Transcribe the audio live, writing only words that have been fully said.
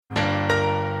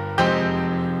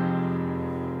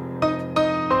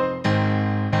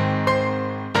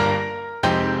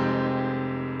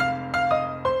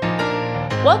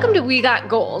Welcome to We Got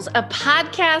Goals, a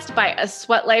podcast by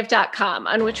asweatlife.com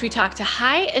on which we talk to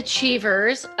high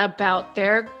achievers about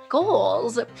their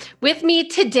goals. With me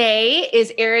today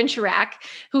is Aaron Chirac,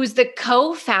 who's the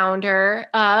co-founder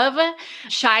of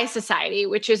Shy Society,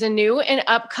 which is a new and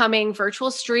upcoming virtual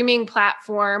streaming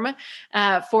platform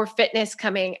for fitness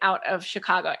coming out of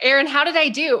Chicago. Aaron, how did I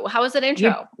do? How was that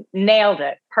intro? You nailed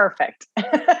it. Perfect.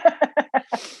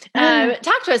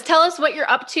 Talk to us. Tell us what you're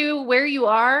up to, where you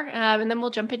are, and then we'll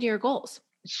jump into your goals.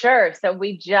 Sure. So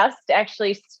we just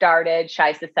actually started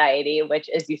Shy Society, which,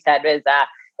 as you said, is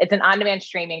it's an on-demand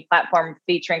streaming platform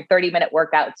featuring 30-minute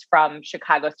workouts from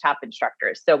Chicago's top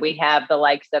instructors. So we have the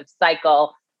likes of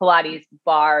cycle, Pilates,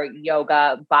 bar,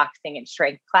 yoga, boxing, and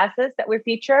strength classes that we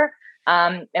feature.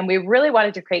 And we really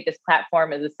wanted to create this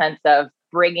platform as a sense of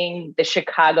bringing the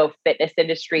Chicago fitness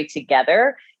industry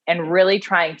together and really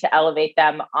trying to elevate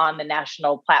them on the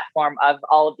national platform of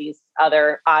all of these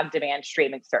other on-demand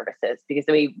streaming services, because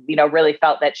we, really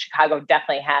felt that Chicago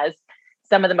definitely has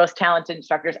some of the most talented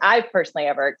instructors I've personally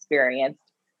ever experienced.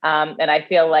 And I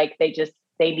feel like they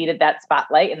needed that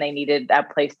spotlight and they needed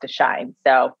that place to shine.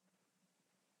 So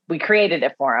we created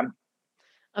it for them.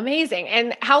 Amazing.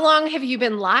 And how long have you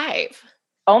been live?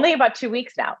 Only about 2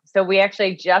 weeks now. So we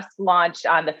actually just launched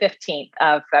on the 15th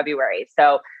of February.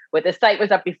 So the site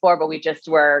was up before, but we just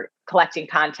were collecting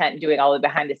content and doing all the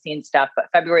behind the scenes stuff. But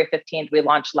February 15th, we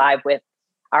launched live with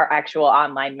our actual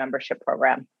online membership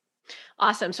program.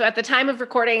 Awesome. So at the time of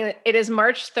recording, it is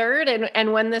March 3rd.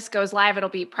 And when this goes live, it'll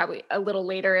be probably a little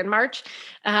later in March.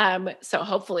 So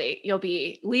hopefully you'll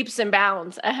be leaps and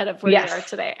bounds ahead of where you are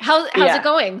today. How's it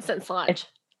going since launch?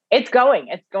 It's going.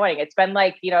 It's been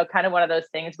like, kind of one of those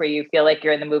things where you feel like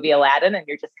you're in the movie Aladdin and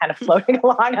you're just kind of floating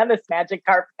along on this magic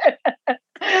carpet.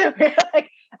 Like,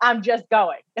 I'm just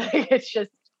going. It's just,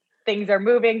 things are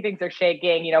moving, things are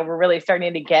shaking. We're really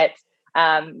starting to get,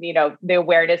 the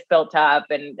awareness built up,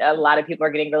 and a lot of people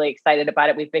are getting really excited about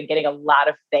it. We've been getting a lot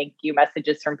of thank you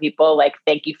messages from people like,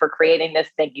 thank you for creating this.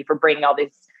 Thank you for bringing all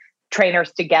these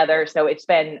trainers together. So it's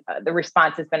been, the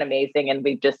response has been amazing. And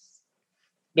we've just,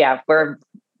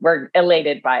 we're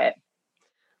elated by it.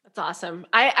 That's awesome.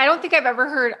 I don't think I've ever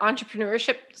heard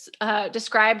entrepreneurship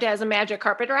described as a magic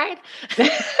carpet ride.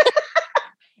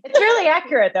 It's really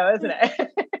accurate though, isn't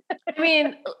it? I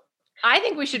mean, I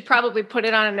think we should probably put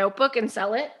it on a notebook and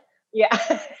sell it. Yeah.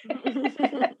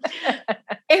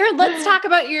 Aaron, let's talk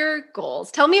about your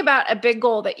goals. Tell me about a big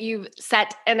goal that you've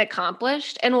set and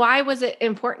accomplished, and why was it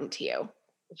important to you?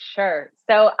 Sure.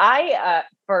 So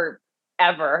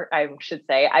forever, I should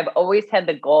say, I've always had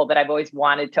the goal that I've always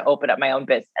wanted to open up my own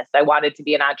business. I wanted to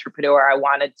be an entrepreneur.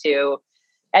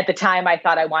 At the time, I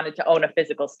thought I wanted to own a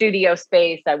physical studio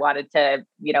space. I wanted to,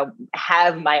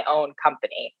 have my own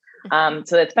company.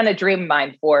 So it's been a dream of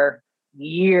mine for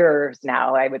years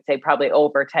now. I would say probably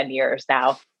over 10 years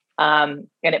now. And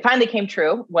it finally came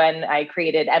true when I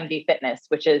created MD Fitness,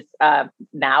 which is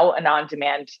now an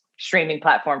on-demand streaming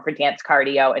platform for dance,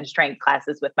 cardio, and strength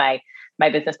classes with my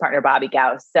business partner, Bobby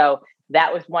Gauss. So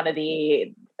that was one of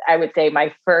I would say,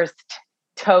 my first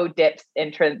toe dips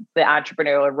into the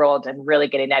entrepreneurial world and really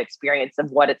getting that experience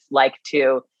of what it's like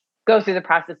to go through the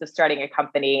process of starting a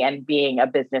company and being a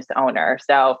business owner.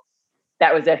 So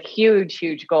that was a huge,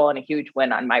 huge goal and a huge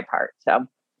win on my part. So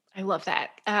I love that.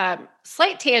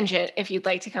 Slight tangent, if you'd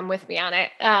like to come with me on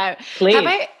it.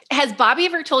 Please. Has Bobby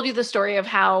ever told you the story of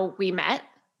how we met?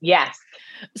 Yes.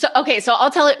 So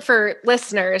I'll tell it for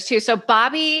listeners too. So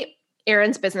Bobby,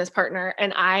 Aaron's business partner,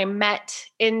 and I met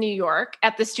in New York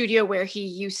at the studio where he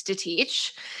used to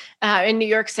teach in New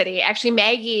York City. Actually,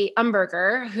 Maggie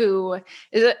Umberger, who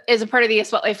is a part of the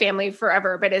Sweat Life family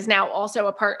forever, but is now also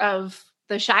a part of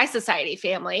the Shy Society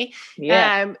family.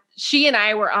 Yeah. She and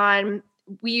I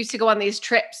we used to go on these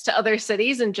trips to other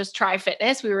cities and just try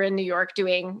fitness. We were in New York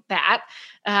doing that.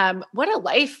 What a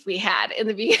life we had in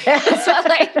the beginning.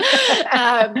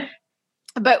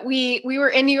 But we were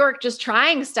in New York just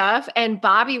trying stuff, and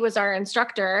Bobby was our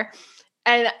instructor.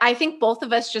 And I think both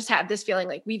of us just had this feeling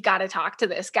like, we've got to talk to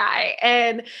this guy.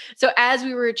 And so as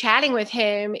we were chatting with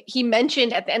him, he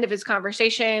mentioned at the end of his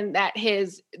conversation that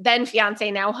his then fiance,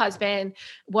 now husband,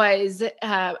 was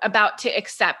about to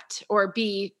accept or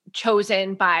be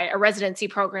chosen by a residency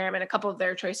program. And a couple of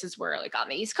their choices were like on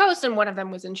the East Coast, and one of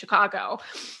them was in Chicago.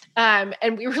 And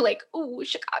we were like, ooh,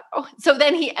 Chicago. So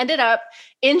then he ended up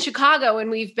in Chicago,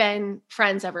 and we've been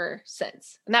friends ever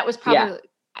since. And that was probably,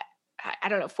 I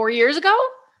don't know, 4 years ago?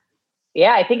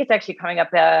 Yeah, I think it's actually coming up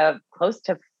close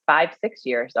to 5-6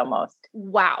 years almost.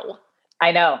 Wow.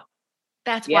 I know.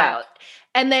 That's Yeah. wild.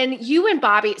 And then you and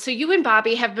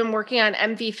Bobby have been working on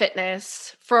MV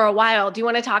Fitness for a while. Do you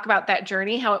want to talk about that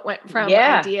journey, how it went from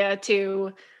Yeah. idea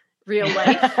to real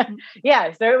life?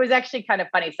 Yeah. So it was actually kind of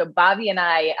funny. So Bobby and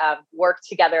I worked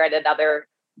together at another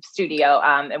studio,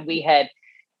 and we had,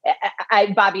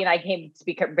 Bobby and I came to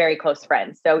be very close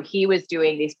friends. So he was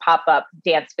doing these pop-up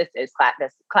dance fitness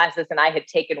classes, and I had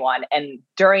taken one. And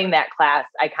during that class,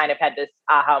 I kind of had this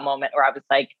aha moment where I was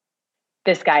like,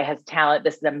 this guy has talent.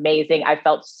 This is amazing. I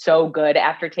felt so good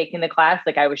after taking the class.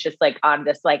 Like I was just like on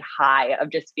this like high of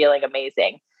just feeling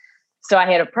amazing. So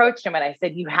I had approached him and I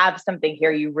said, you have something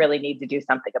here. You really need to do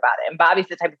something about it. And Bobby's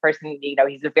the type of person, you know,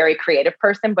 he's a very creative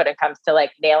person, but it comes to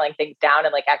like nailing things down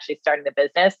and like actually starting the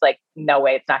business, like, no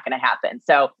way, it's not going to happen.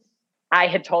 So I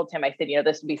had told him, I said, you know,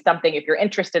 this would be something, if you're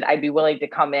interested, I'd be willing to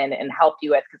come in and help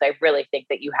you with, because I really think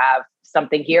that you have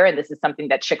something here. And this is something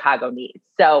that Chicago needs.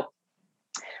 So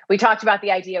we talked about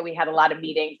the idea. We had a lot of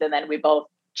meetings, and then we both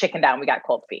chickened out and we got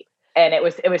cold feet. And it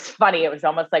was funny. It was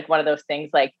almost like one of those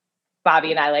things, like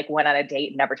Bobby and I like went on a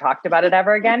date and never talked about it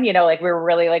ever again. You know, like we were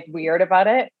really like weird about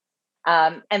it.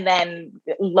 And then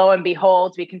lo and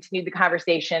behold, we continued the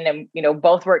conversation and, you know,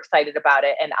 both were excited about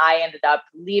it. And I ended up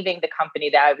leaving the company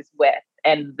that I was with.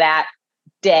 And that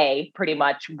day, pretty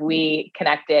much, we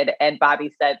connected and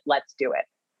Bobby said, let's do it.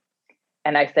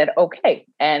 And I said, okay.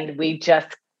 And we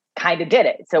just kind of did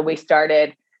it. So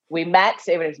we met,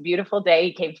 it was a beautiful day.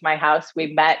 He came to my house.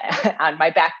 We met on my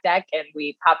back deck and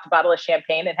we popped a bottle of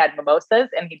champagne and had mimosas,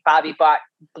 and Bobby bought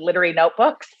glittery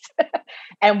notebooks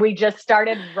and we just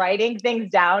started writing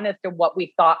things down as to what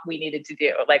we thought we needed to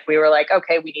do. Like we were like,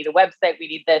 okay, we need a website. We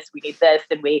need this.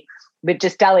 And we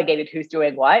just delegated who's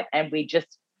doing what. And we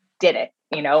just did it,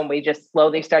 you know, and we just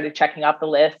slowly started checking off the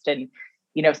list and,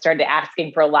 you know, started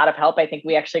asking for a lot of help. I think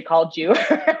we actually called you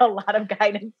a lot of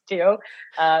guidance too.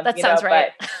 That sounds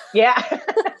right. But, yeah.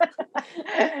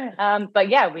 But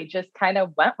yeah, we just kind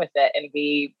of went with it, and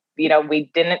we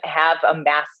didn't have a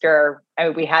master. I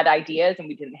mean, we had ideas and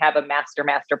we didn't have a master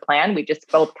plan. We just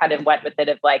both kind of went with it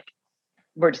of like,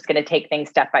 we're just going to take things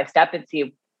step by step and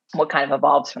see what kind of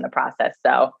evolves from the process.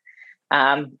 So,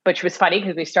 which was funny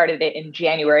because we started it in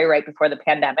January, right before the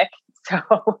pandemic.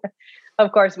 So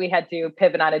of course we had to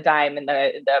pivot on a dime, and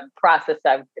the process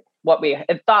of what we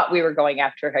had thought we were going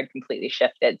after had completely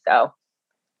shifted. So,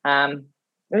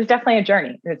 it was definitely a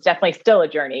journey. It's definitely still a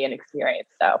journey and experience.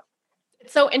 So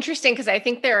it's so interesting because I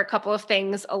think there are a couple of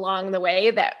things along the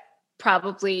way that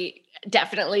probably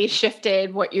definitely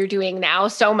shifted what you're doing now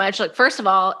so much. Like, first of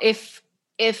all, if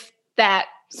that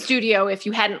studio, if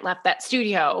you hadn't left that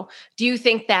studio, do you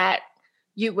think that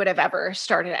you would have ever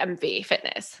started MV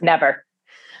Fitness? Never.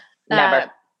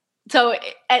 So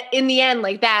in the end,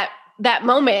 like that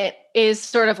moment is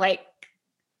sort of like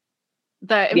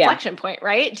the inflection point,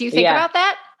 right? Do you think about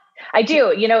that? I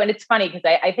do, you know, and it's funny because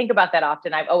I think about that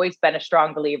often. I've always been a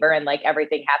strong believer in like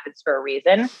everything happens for a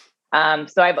reason.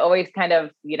 So I've always kind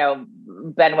of, you know,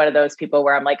 been one of those people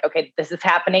where I'm like, okay, this is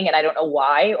happening and I don't know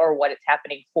why or what it's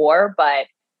happening for, but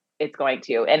it's going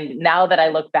to. And now that I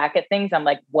look back at things, I'm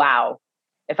like, wow,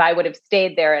 if I would have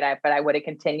stayed there but I would have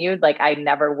continued, like I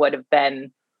never would have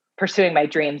been pursuing my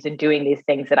dreams and doing these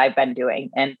things that I've been doing.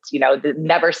 And, you know,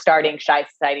 never starting Shy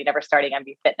Society, never starting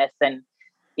MV Fitness. And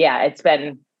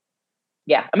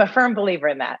I'm a firm believer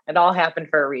in that. It all happened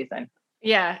for a reason.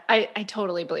 Yeah, I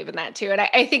totally believe in that too. And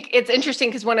I think it's interesting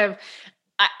because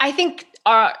I think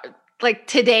like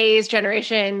today's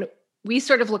generation, we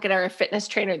sort of look at our fitness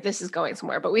trainer, this is going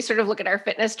somewhere, but we sort of look at our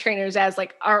fitness trainers as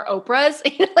like our Oprahs,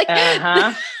 you know, like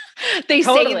they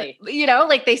say, you know,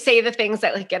 like they say the things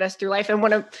that like get us through life. And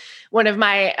one of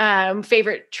my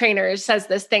favorite trainers says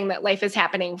this thing that life is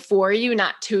happening for you,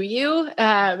 not to you.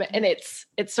 And it's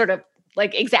sort of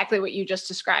like exactly what you just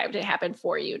described. It happened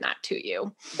for you, not to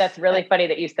you. That's really funny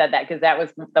that you said that, because that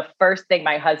was the first thing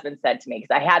my husband said to me.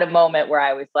 Because I had a moment where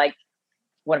I was like,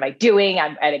 what am I doing?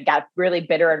 And it got really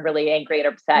bitter and really angry and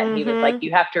upset. Mm-hmm. And he was like,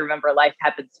 you have to remember life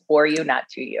happens for you, not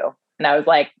to you. And I was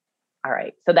like, all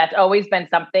right. So that's always been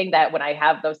something that when I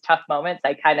have those tough moments,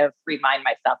 I kind of remind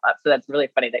myself of. So that's really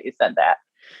funny that you said that.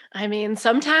 I mean,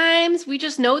 sometimes we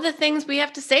just know the things we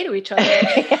have to say to each other.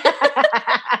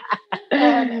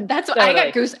 That's what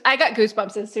totally. I got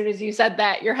goosebumps as soon as you said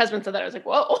that. Your husband said that. I was like,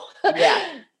 whoa.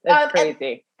 Yeah, that's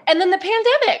crazy. And then the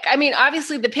pandemic. I mean,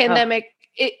 obviously the pandemic,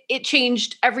 it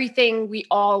changed everything we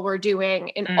all were doing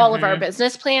in all of our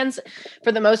business plans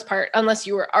for the most part, unless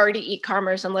you were already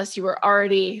e-commerce, unless you were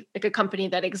already like a company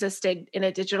that existed in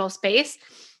a digital space.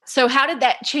 So how did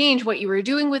that change what you were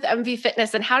doing with MV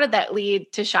Fitness, and how did that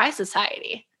lead to Shy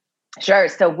Society? Sure.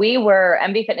 So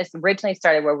MB Fitness originally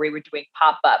started where we were doing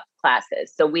pop-up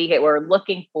classes. So we were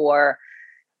looking for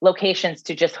locations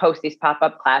to just host these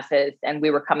pop-up classes, and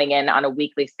we were coming in on a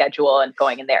weekly schedule and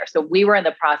going in there. So we were in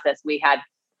the process. We had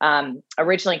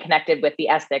originally connected with the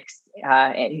Essex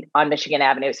on Michigan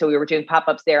Avenue. So we were doing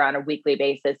pop-ups there on a weekly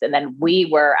basis. And then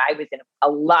I was in a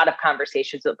lot of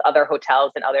conversations with other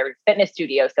hotels and other fitness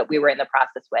studios that we were in the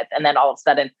process with. And then all of a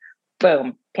sudden,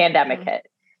 boom, pandemic hit.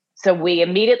 So we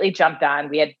immediately jumped on.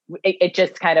 We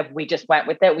just went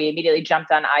with it. We immediately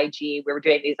jumped on IG. We were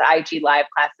doing these IG live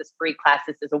classes, free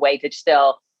classes, as a way to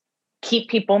still keep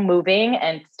people moving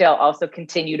and still also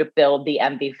continue to build the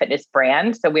MB Fitness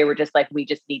brand. So we were just like, we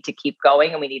just need to keep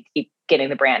going and we need to keep getting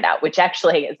the brand out, which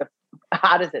actually is,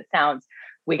 odd as it sounds,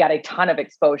 we got a ton of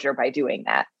exposure by doing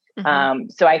that.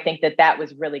 So I think that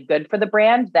was really good for the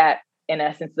brand, that in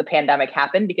essence, the pandemic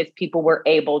happened because people were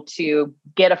able to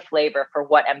get a flavor for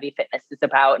what MB Fitness is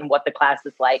about and what the class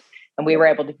is like. And we were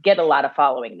able to get a lot of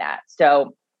following that.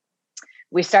 So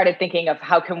we started thinking of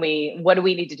what do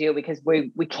we need to do? Because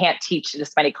we can't teach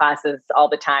this many classes all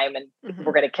the time and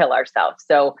we're going to kill ourselves.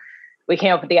 So we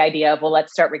came up with the idea of, well,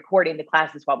 let's start recording the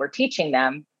classes while we're teaching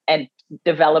them and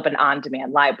develop an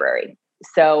on-demand library.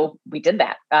 So we did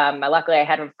that. Luckily, I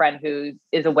had a friend who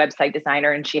is a website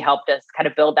designer, and she helped us kind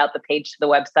of build out the page to the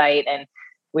website. And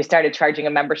we started charging a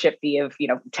membership fee of,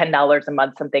 $10 a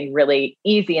month, something really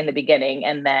easy in the beginning.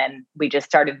 And then we just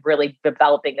started really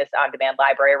developing this on-demand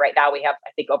library. Right now we have, I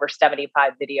think, over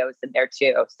 75 videos in there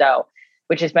too. So,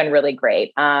 which has been really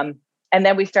great. And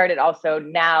then we started also,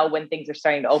 now when things are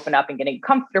starting to open up and getting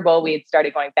comfortable, we had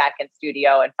started going back in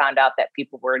studio and found out that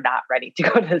people were not ready to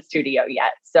go to the studio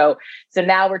yet. So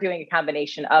now we're doing a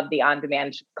combination of the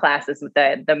on-demand classes with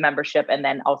the membership, and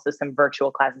then also some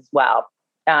virtual classes as well.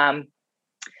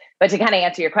 But to kind of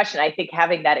answer your question, I think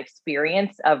having that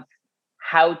experience of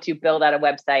how to build out a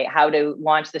website, how to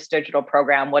launch this digital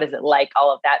program, what is it like,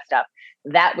 all of that stuff,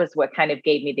 that was what kind of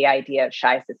gave me the idea of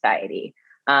Shy Society.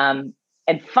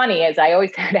 And funny is, I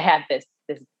always kind of had this,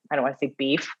 I don't want to say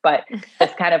beef, but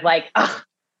it's kind of like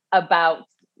about,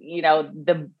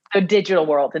 the digital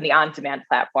world and the on-demand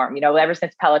platform. Ever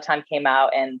since Peloton came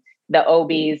out and the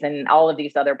OBs and all of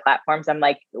these other platforms, I'm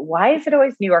like, why is it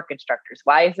always New York instructors?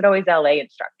 Why is it always LA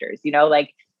instructors?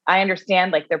 I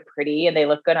understand, they're pretty and they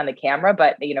look good on the camera,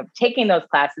 but taking those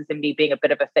classes and me being a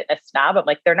bit of a fitness snob, I'm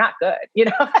like, they're not good,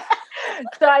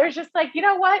 So I was just like, you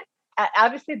know what?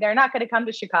 Obviously they're not going to come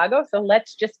to Chicago, so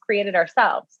let's just create it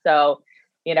ourselves. So,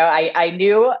 I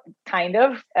knew kind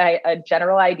of a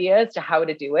general idea as to how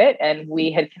to do it. And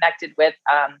we had connected with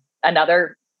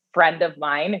another friend of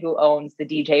mine who owns the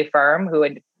DJ firm, who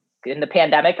had, in the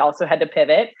pandemic, also had to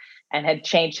pivot and had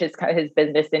changed his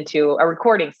business into a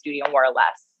recording studio, more or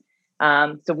less.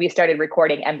 So we started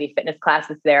recording MB Fitness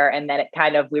classes there. And then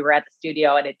we were at the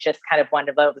studio, and it just kind of one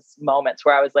of those moments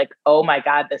where I was like, oh my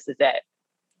God, this is it.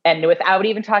 And without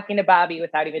even talking to Bobby,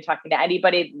 without even talking to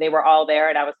anybody, they were all there.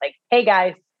 And I was like, hey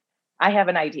guys, I have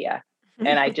an idea.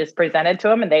 And I just presented to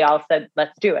them, and they all said,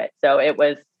 let's do it. So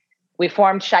we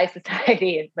formed Shy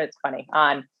Society. It's funny.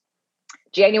 On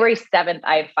January 7th,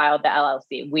 I had filed the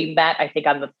LLC. We met, I think,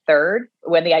 on the 3rd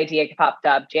when the idea popped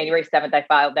up. January 7th, I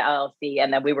filed the LLC,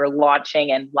 and then we were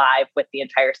launching and live with the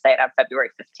entire site on February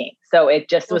 15th. So it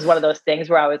just was one of those things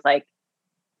where I was like,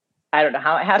 I don't know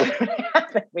how it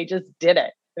happened. We just did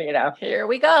it. Here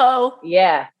we go.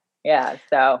 Yeah.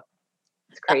 So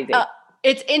it's crazy.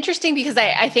 It's interesting because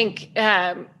I think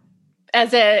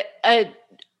as a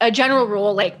general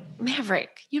rule, like,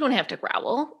 Maverick, you don't have to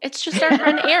growl. It's just our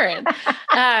friend Aaron.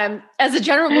 As a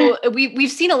general rule, we've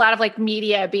seen a lot of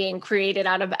media being created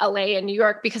out of LA and New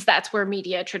York, because that's where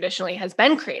media traditionally has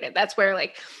been created. That's where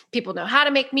people know how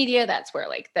to make media. That's where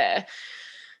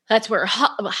that's where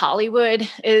Hollywood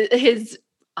is.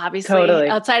 Obviously, totally.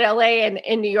 Outside LA and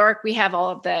in New York, we have all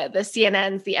of the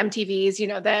CNNs, the MTVs,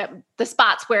 the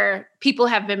spots where people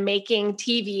have been making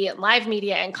TV and live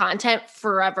media and content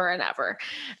forever and ever.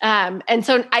 And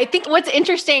so I think what's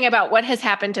interesting about what has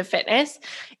happened to fitness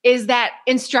is that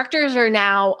instructors are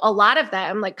now, a lot of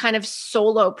them, kind of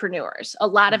solopreneurs. A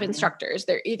lot of instructors,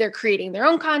 they're either creating their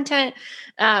own content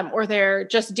or they're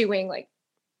just doing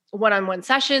one-on-one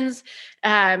sessions.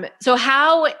 So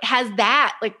how has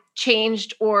that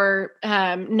changed or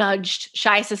nudged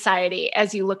Shy Society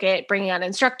as you look at bringing on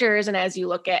instructors and as you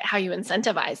look at how you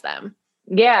incentivize them?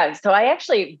 Yeah. So I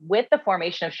actually, with the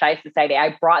formation of Shy Society,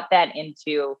 I brought that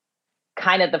into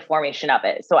kind of the formation of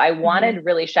it. So I wanted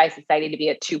really Shy Society to be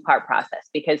a 2-part process,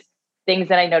 because things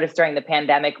that I noticed during the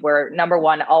pandemic were, number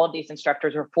one, all of these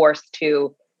instructors were forced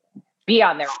to be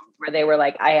on their own, where they were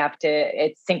like,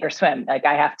 it's sink or swim. Like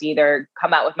I have to either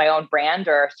come out with my own brand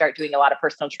or start doing a lot of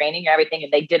personal training and everything.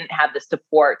 And they didn't have the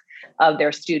support of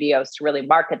their studios to really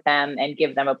market them and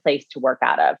give them a place to work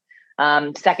out of.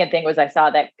 Second thing was I saw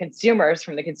that consumers,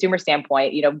 from the consumer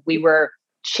standpoint, we were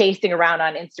chasing around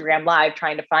on Instagram Live,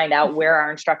 trying to find out where our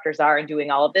instructors are and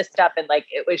doing all of this stuff. And like,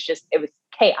 it was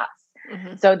chaos.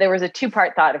 Mm-hmm. So there was a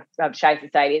two-part thought of Shy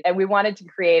Society, and we wanted to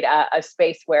create a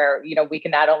space where, we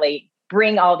can not only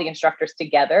bring all the instructors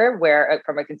together, where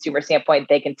from a consumer standpoint,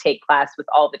 they can take class with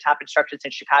all the top instructors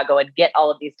in Chicago and get all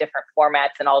of these different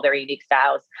formats and all their unique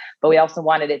styles. But we also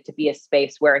wanted it to be a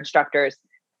space where instructors,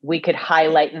 we could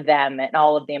highlight them and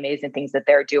all of the amazing things that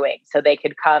they're doing. So they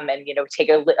could come and, take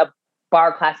a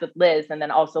bar class with Liz, and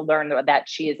then also learn that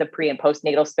she is a pre and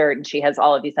postnatal cert and she has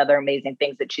all of these other amazing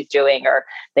things that she's doing. Or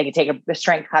they could take a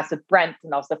strength class with Brent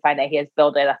and also find that he has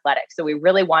built in athletics. So we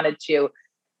really wanted to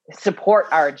support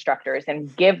our instructors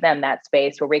and give them that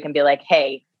space where we can be like,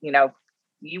 hey,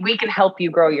 we can help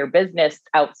you grow your business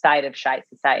outside of Shy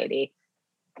Society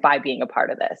by being a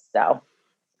part of this. So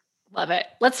love it.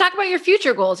 Let's talk about your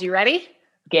future goals. You ready?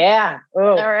 Yeah. Ooh.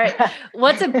 All right.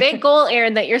 What's a big goal,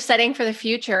 Erin, that you're setting for the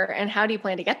future, and how do you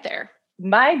plan to get there?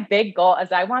 My big goal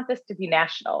is I want this to be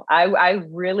national. I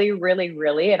really, really,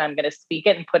 really, and I'm going to speak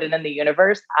it and put it in the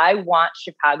universe. I want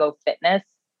Chicago fitness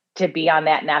to be on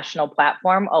that national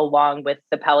platform, along with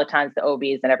the Pelotons, the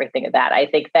OBs, and everything of that. I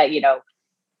think that,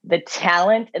 the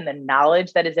talent and the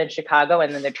knowledge that is in Chicago,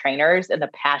 and then the trainers and the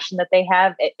passion that they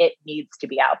have, it needs to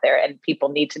be out there, and people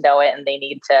need to know it, and they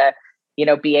need to,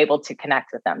 be able to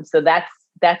connect with them. So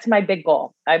that's my big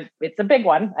goal. It's a big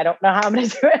one. I don't know how I'm going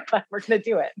to do it, but we're going to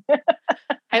do it.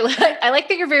 I like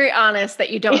that you're very honest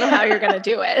that you don't know how you're going to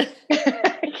do it.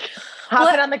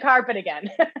 Hop it on the carpet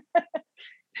again.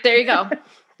 There you go.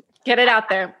 Get it out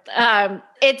there.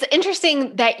 It's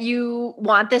interesting that you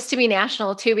want this to be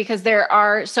national too, because there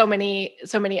are so many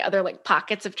other like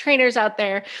pockets of trainers out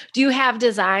there. Do you have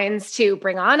designs to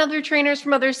bring on other trainers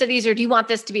from other cities, or do you want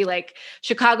this to be like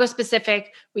Chicago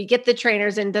specific? We get the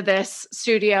trainers into this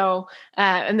studio,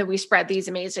 and then we spread these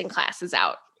amazing classes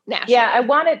out nationally. Yeah,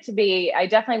 I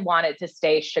definitely want it to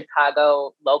stay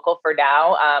Chicago local for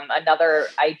now. Another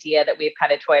idea that we've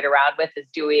kind of toyed around with is,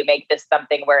 do we make this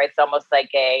something where it's almost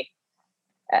like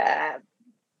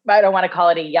I don't want to call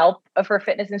it a Yelp for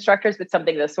fitness instructors, but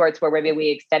something of the sorts where maybe we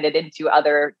extend it into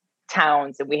other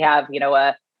towns, and we have,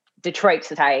 a Detroit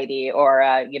society or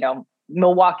a,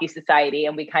 Milwaukee society,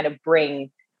 and we kind of bring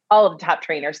all of the top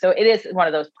trainers. So it is one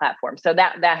of those platforms. So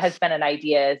that has been an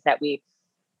idea, is that we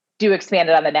do expand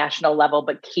it on the national level,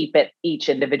 but keep it each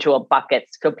individual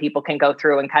buckets so people can go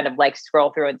through and kind of like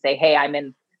scroll through and say, hey, I'm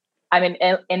in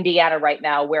Indiana right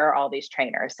now. Where are all these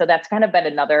trainers? So that's kind of been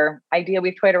another idea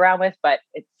we've toyed around with, but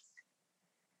it's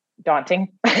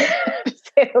daunting to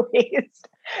say the least,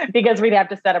 because we'd have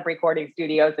to set up recording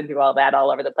studios and do all that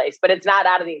all over the place, but it's not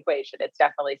out of the equation. It's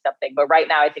definitely something, but right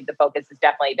now I think the focus is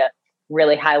definitely to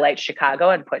really highlight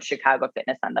Chicago and put Chicago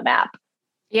fitness on the map.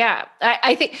 Yeah,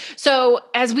 I think so.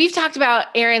 As we've talked about,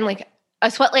 Erin, like a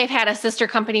Sweat Life had a sister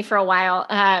company for a while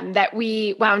that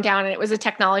we wound down, and it was a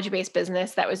technology-based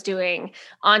business that was doing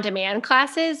on-demand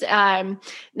classes,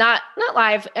 not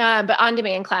live, but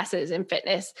on-demand classes in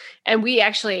fitness. And we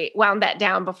actually wound that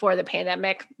down before the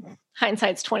pandemic.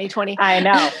 Hindsight's 2020. I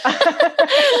know.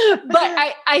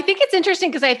 But I think it's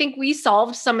interesting, because I think we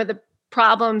solved some of the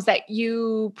problems that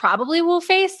you probably will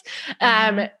face,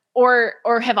 or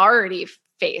have already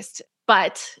faced,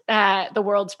 but the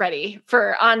world's ready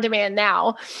for on-demand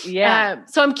now. Yeah.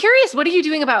 So I'm curious, what are you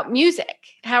doing about music?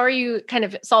 How are you kind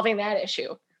of solving that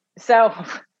issue? So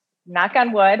knock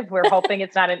on wood, we're hoping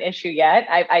it's not an issue yet.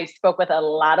 I spoke with a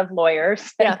lot of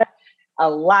lawyers, a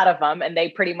lot of them, and they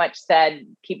pretty much said,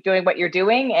 keep doing what you're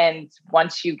doing. And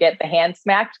once you get the hand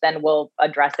smacked, then we'll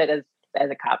address it as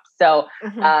a cup. So,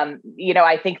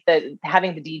 I think that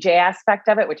having the DJ aspect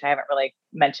of it, which I haven't really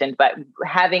mentioned, but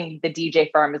having the DJ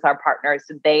firm as our partners,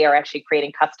 they are actually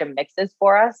creating custom mixes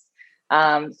for us.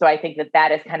 So I think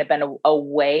that has kind of been a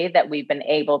way that we've been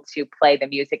able to play the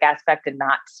music aspect and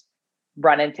not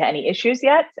run into any issues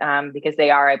yet, because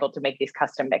they are able to make these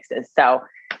custom mixes. So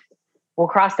we'll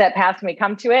cross that path when we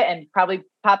come to it, and probably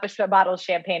pop a bottle of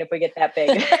champagne if we get that big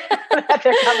that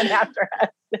they're coming after us.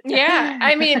 Yeah.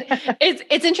 I mean,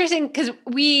 it's interesting, because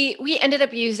we ended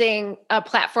up using a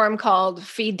platform called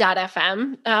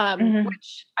feed.fm,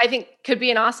 which I think could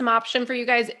be an awesome option for you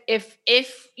guys if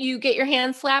you get your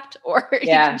hands slapped, or you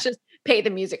can just pay the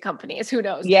music companies, who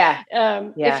knows?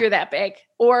 If you're that big,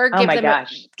 or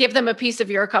give them a piece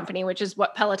of your company, which is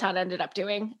what Peloton ended up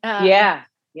doing. Yeah.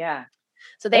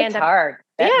 So they end up, hard.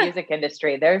 that music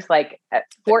industry. There's like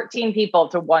 14 people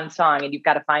to one song and you've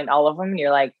got to find all of them. And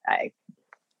you're like,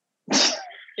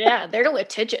 yeah, they're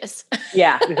litigious.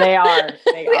 Yeah, they are.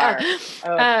 They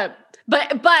are.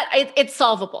 But it's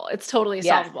solvable. It's totally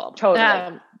solvable.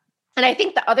 Totally. And I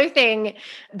think the other thing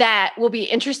that will be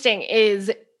interesting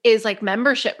is like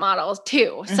membership models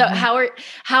too. So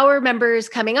how are members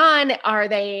coming on? Are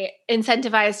they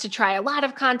incentivized to try a lot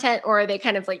of content, or are they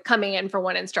kind of like coming in for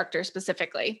one instructor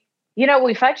specifically?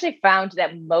 We've actually found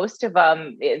that most of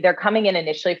them, they're coming in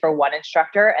initially for one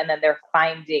instructor, and then they're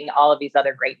finding all of these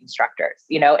other great instructors,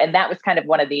 and that was kind of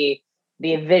one of the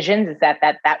visions, is that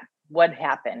would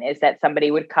happen, is that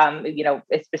somebody would come,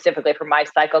 specifically for my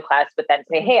cycle class, but then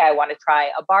say, hey, I want to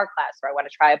try a bar class, or I want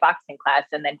to try a boxing class,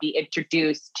 and then be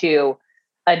introduced to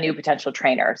a new potential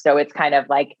trainer. So it's kind of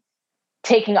like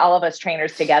taking all of us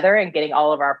trainers together and getting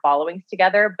all of our followings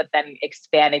together, but then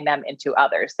expanding them into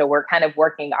others. So we're kind of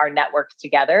working our networks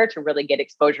together to really get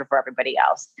exposure for everybody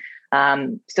else.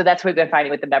 So that's what we've been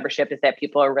finding with the membership, is that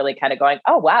people are really kind of going,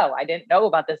 oh, wow, I didn't know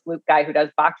about this Luke guy who does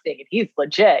boxing and he's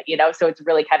legit, So it's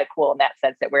really kind of cool in that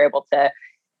sense that we're able to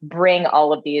bring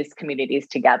all of these communities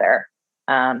together.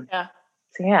 So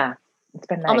yeah, it's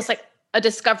been nice. Almost like a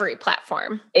discovery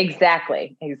platform.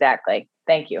 Exactly.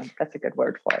 Thank you. That's a good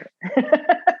word for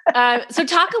it. So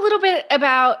talk a little bit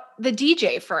about the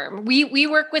DJ Firm. We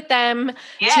work with them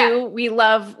too. We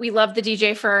love the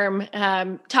DJ Firm.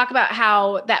 Talk about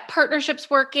how that partnership's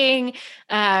working,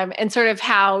 and sort of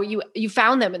how you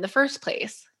found them in the first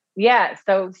place. Yeah.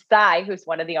 So Sai, who's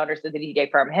one of the owners of the DJ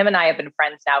Firm, him and I have been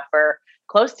friends now for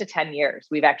close to 10 years.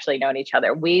 We've actually known each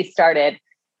other. We started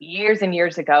years and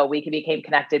years ago. We became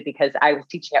connected because I was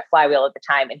teaching at Flywheel at the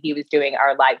time, and he was doing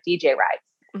our live DJ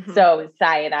rides. So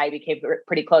Sai and I became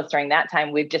pretty close during that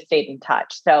time. We've just stayed in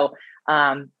touch. So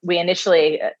we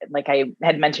initially, like I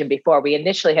had mentioned before, we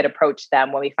initially had approached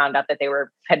them when we found out that they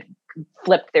had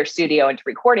flipped their studio into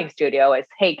recording studio, as,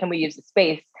 hey, can we use the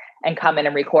space and come in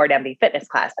and record MD Fitness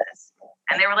classes?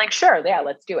 And they were like, sure, yeah,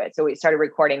 let's do it. So we started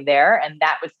recording there. And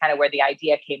that was kind of where the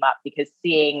idea came up, because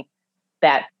seeing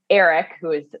that Eric,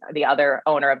 who is the other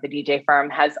owner of the DJ Firm,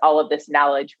 has all of this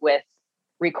knowledge with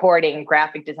recording,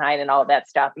 graphic design, and all of that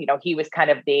stuff. He was kind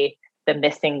of the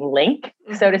missing link,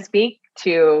 so to speak,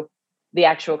 to the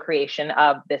actual creation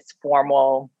of this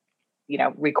formal,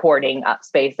 recording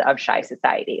space of Shy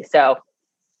Society. So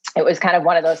it was kind of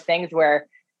one of those things where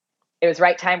it was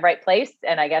right time, right place.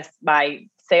 And I guess my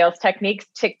sales techniques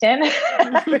kicked in.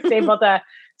 I was able to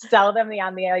sell them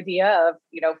on the idea of,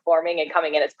 forming and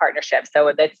coming in as partnerships.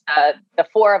 So that's the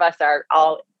four of us are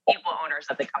all equal owners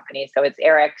of the company. So it's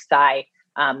Eric, Sai,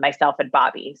 myself, and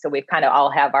Bobby. So we've kind of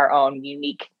all have our own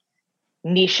unique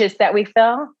niches that we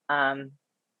fill.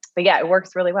 But yeah, it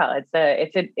works really well.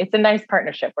 It's a nice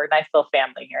partnership. We're a nice little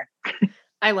family here.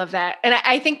 I love that. And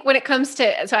I think when it comes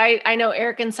to, so I know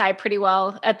Eric and Sai pretty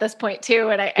well at this point too.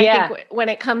 And I think when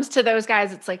it comes to those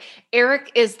guys, it's like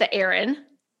Eric is the Aaron.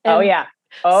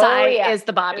 Sai is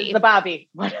the Bobby. It's the Bobby.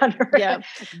 100%. Yeah.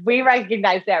 We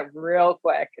recognized that real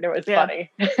quick, and it was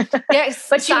funny. Yes.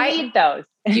 But Sai, you need those.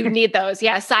 You need those.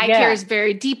 Yeah. Sai cares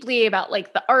very deeply about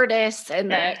like the artists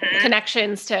and the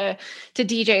connections to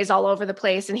DJs all over the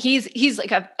place. And he's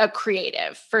like a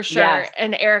creative for sure. Yes.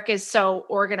 And Eric is so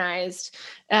organized,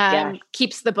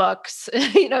 keeps the books,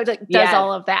 does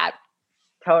all of that.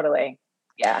 Totally.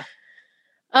 Yeah.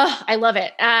 Oh, I love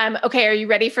it. Okay. Are you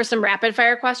ready for some rapid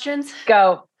fire questions?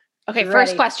 Go. Okay.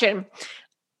 First question.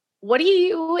 What do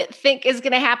you think is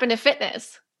going to happen to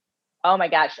fitness? Oh my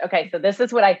gosh. Okay. So this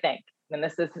is what I think.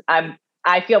 And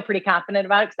I feel pretty confident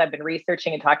about it because I've been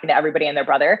researching and talking to everybody and their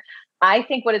brother. I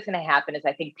think what is going to happen is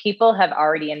I think people have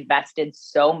already invested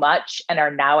so much and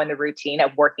are now in the routine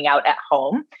of working out at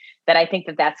home that I think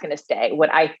that that's going to stay.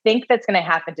 What I think that's going to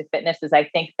happen to fitness is I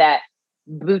think that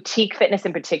boutique fitness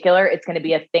in particular, it's going to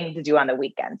be a thing to do on the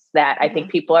weekends, that I think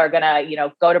people are going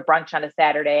to, go to brunch on a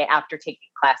Saturday after taking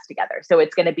class together. So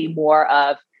it's going to be more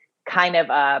of kind of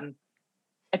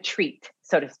a treat,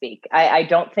 so to speak. I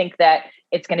don't think that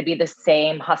it's going to be the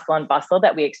same hustle and bustle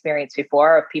that we experienced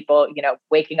before of people,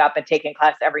 waking up and taking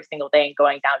class every single day and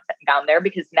going down there,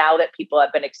 because now that people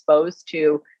have been exposed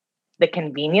to the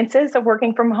conveniences of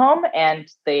working from home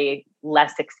and the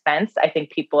less expense, I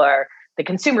think the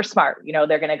consumer smart,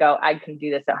 they're going to go, I can do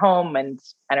this at home and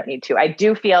I don't need to. I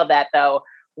do feel that though,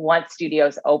 once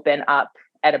studios open up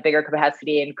at a bigger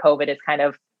capacity and COVID is kind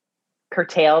of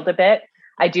curtailed a bit,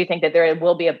 I do think that there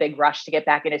will be a big rush to get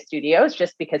back into studios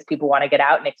just because people want to get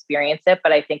out and experience it.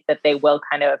 But I think that they will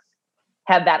kind of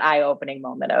have that eye-opening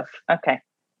moment of, okay,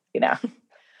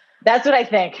 that's what I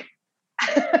think.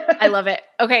 I love it.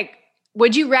 Okay.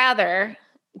 Would you rather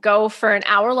go for an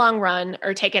hour-long run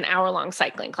or take an hour-long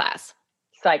cycling class?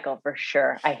 Cycle for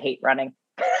sure. I hate running.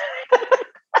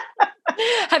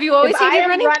 Have you always hated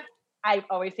running? I've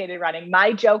always hated running.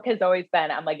 My joke has always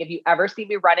been, I'm like, if you ever see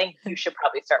me running, you should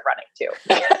probably start running too.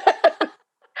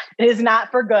 It is not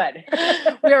for good.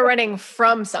 We are running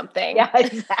from something. Yeah,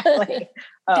 exactly.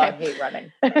 Oh, Okay. I hate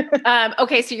running.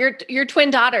 Okay. So your twin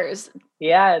daughters,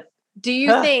 Yes. do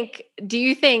you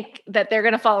think that they're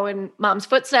going to follow in mom's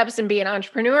footsteps and be an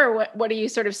entrepreneur? Or what are you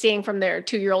sort of seeing from their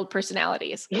 2-year-old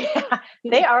personalities? Yeah,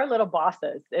 they are little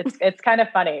bosses. It's kind of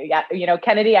funny. Yeah.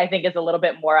 Kennedy, I think, is a little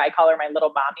bit more, I call her my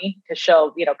little mommy, because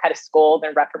she'll, kind of scold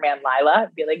and reprimand Lila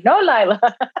and be like, no, Lila,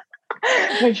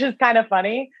 which is kind of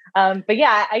funny. But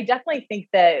yeah, I definitely think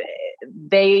that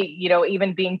they,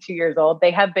 even being 2 years old,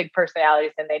 they have big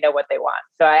personalities and they know what they want.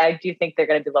 So I do think they're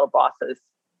going to be little bosses.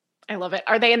 I love it.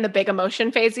 Are they in the big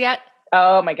emotion phase yet?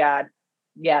 Oh my God.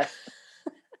 Yes.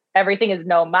 Everything is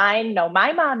no, mine, no,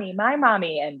 my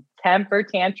mommy, and temper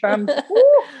tantrums.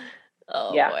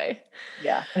 Oh yeah. boy.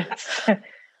 Yeah.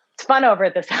 It's fun over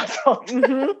at this household.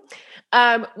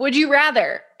 Mm-hmm. Would you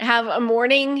rather have a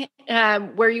morning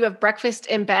where you have breakfast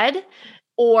in bed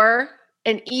or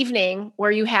an evening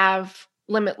where you have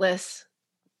limitless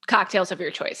cocktails of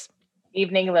your choice?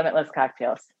 Evening limitless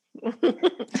cocktails.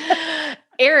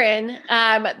 Erin,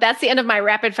 that's the end of my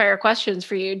rapid fire questions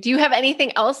for you. Do you have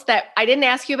anything else that I didn't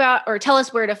ask you about, or tell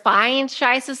us where to find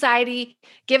Shy Society?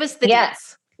 Give us the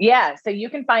deets. Yeah. So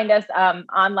you can find us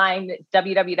online,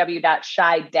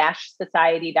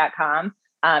 www.shy-society.com.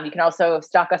 You can also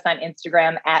stalk us on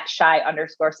Instagram at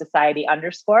shy_society_.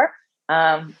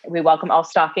 We welcome all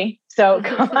stalking. So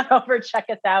come on over, check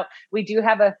us out. We do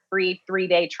have a free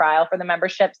 3-day trial for the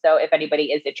membership. So if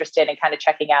anybody is interested in kind of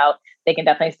checking out, they can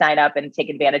definitely sign up and take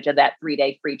advantage of that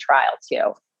 3-day free trial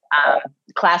too.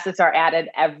 Classes are added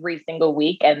every single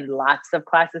week and lots of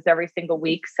classes every single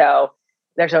week. So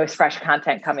there's always fresh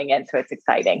content coming in. So it's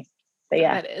exciting. But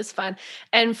yeah, that is fun.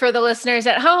 And for the listeners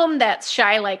at home, that's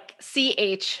Shy like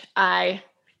CHI.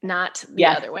 Not the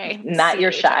other way. Not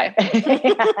your Shy.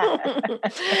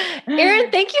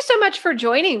 Erin, thank you so much for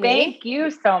joining me. Thank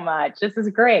you so much. This is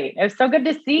great. It was so good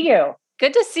to see you.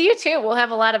 Good to see you too. We'll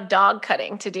have a lot of dog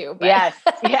cutting to do. But... Yes.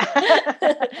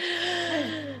 Yeah.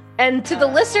 And to the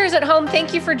listeners at home,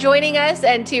 thank you for joining us.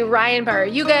 And to Ryan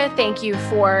Barayuga, thank you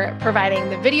for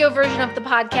providing the video version of the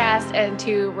podcast. And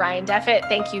to Ryan Deffett,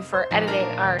 thank you for editing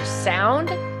our sound.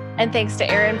 And thanks to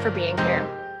Erin for being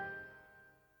here.